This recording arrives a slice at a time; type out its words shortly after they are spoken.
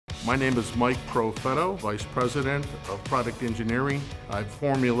My name is Mike Profetto, Vice President of Product Engineering. I've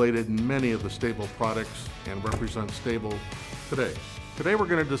formulated many of the STA-BIL products and represent STA-BIL today. Today we're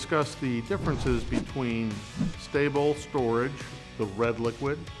going to discuss the differences between STA-BIL Storage, the red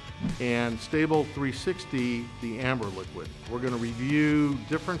liquid, and STA-BIL 360, the amber liquid. We're going to review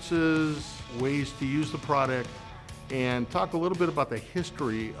differences, ways to use the product, and talk a little bit about the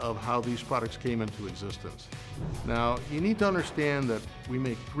history of how these products came into existence. Now, you need to understand that we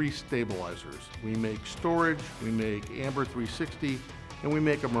make three stabilizers. We make storage, we make Amber 360, and we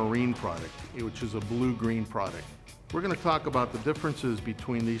make a marine product, which is a blue-green product. We're going to talk about the differences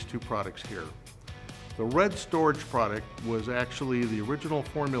between these two products here. The red storage product was actually the original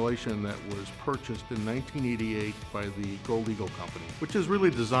formulation that was purchased in 1988 by the Gold Eagle Company, which is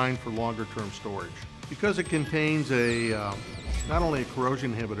really designed for longer-term storage. Because it contains not only a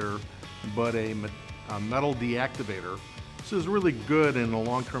corrosion inhibitor, but a metal deactivator, this is really good in the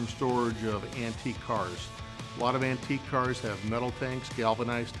long-term storage of antique cars. A lot of antique cars have metal tanks,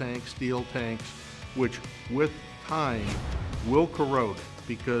 galvanized tanks, steel tanks, which with time will corrode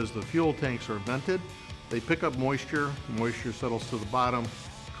because the fuel tanks are vented, they pick up moisture, moisture settles to the bottom,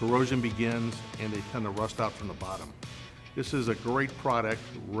 corrosion begins, and they tend to rust out from the bottom. This is a great product,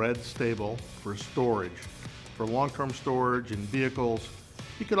 red STA-BIL, for storage, for long-term storage in vehicles.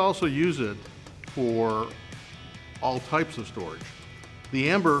 You could also use it for all types of storage. The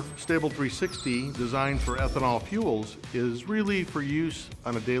amber STA-BIL 360, designed for ethanol fuels, is really for use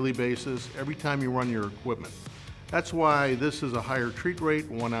on a daily basis every time you run your equipment. That's why this is a higher treat rate.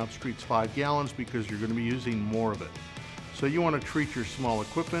 1 ounce treats 5 gallons because you're going to be using more of it. So you want to treat your small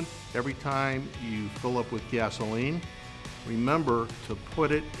equipment every time you fill up with gasoline. Remember to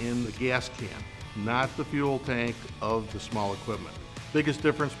put it in the gas can, not the fuel tank of the small equipment. Biggest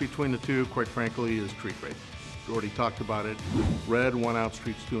difference between the two, quite frankly, is treat rate. We already talked about it. Red 1 ounce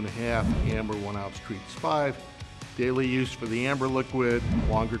treats 2.5, amber 1 ounce treats 5. Daily use for the amber liquid,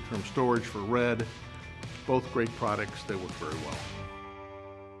 longer term storage for red. Both great products, they work very well.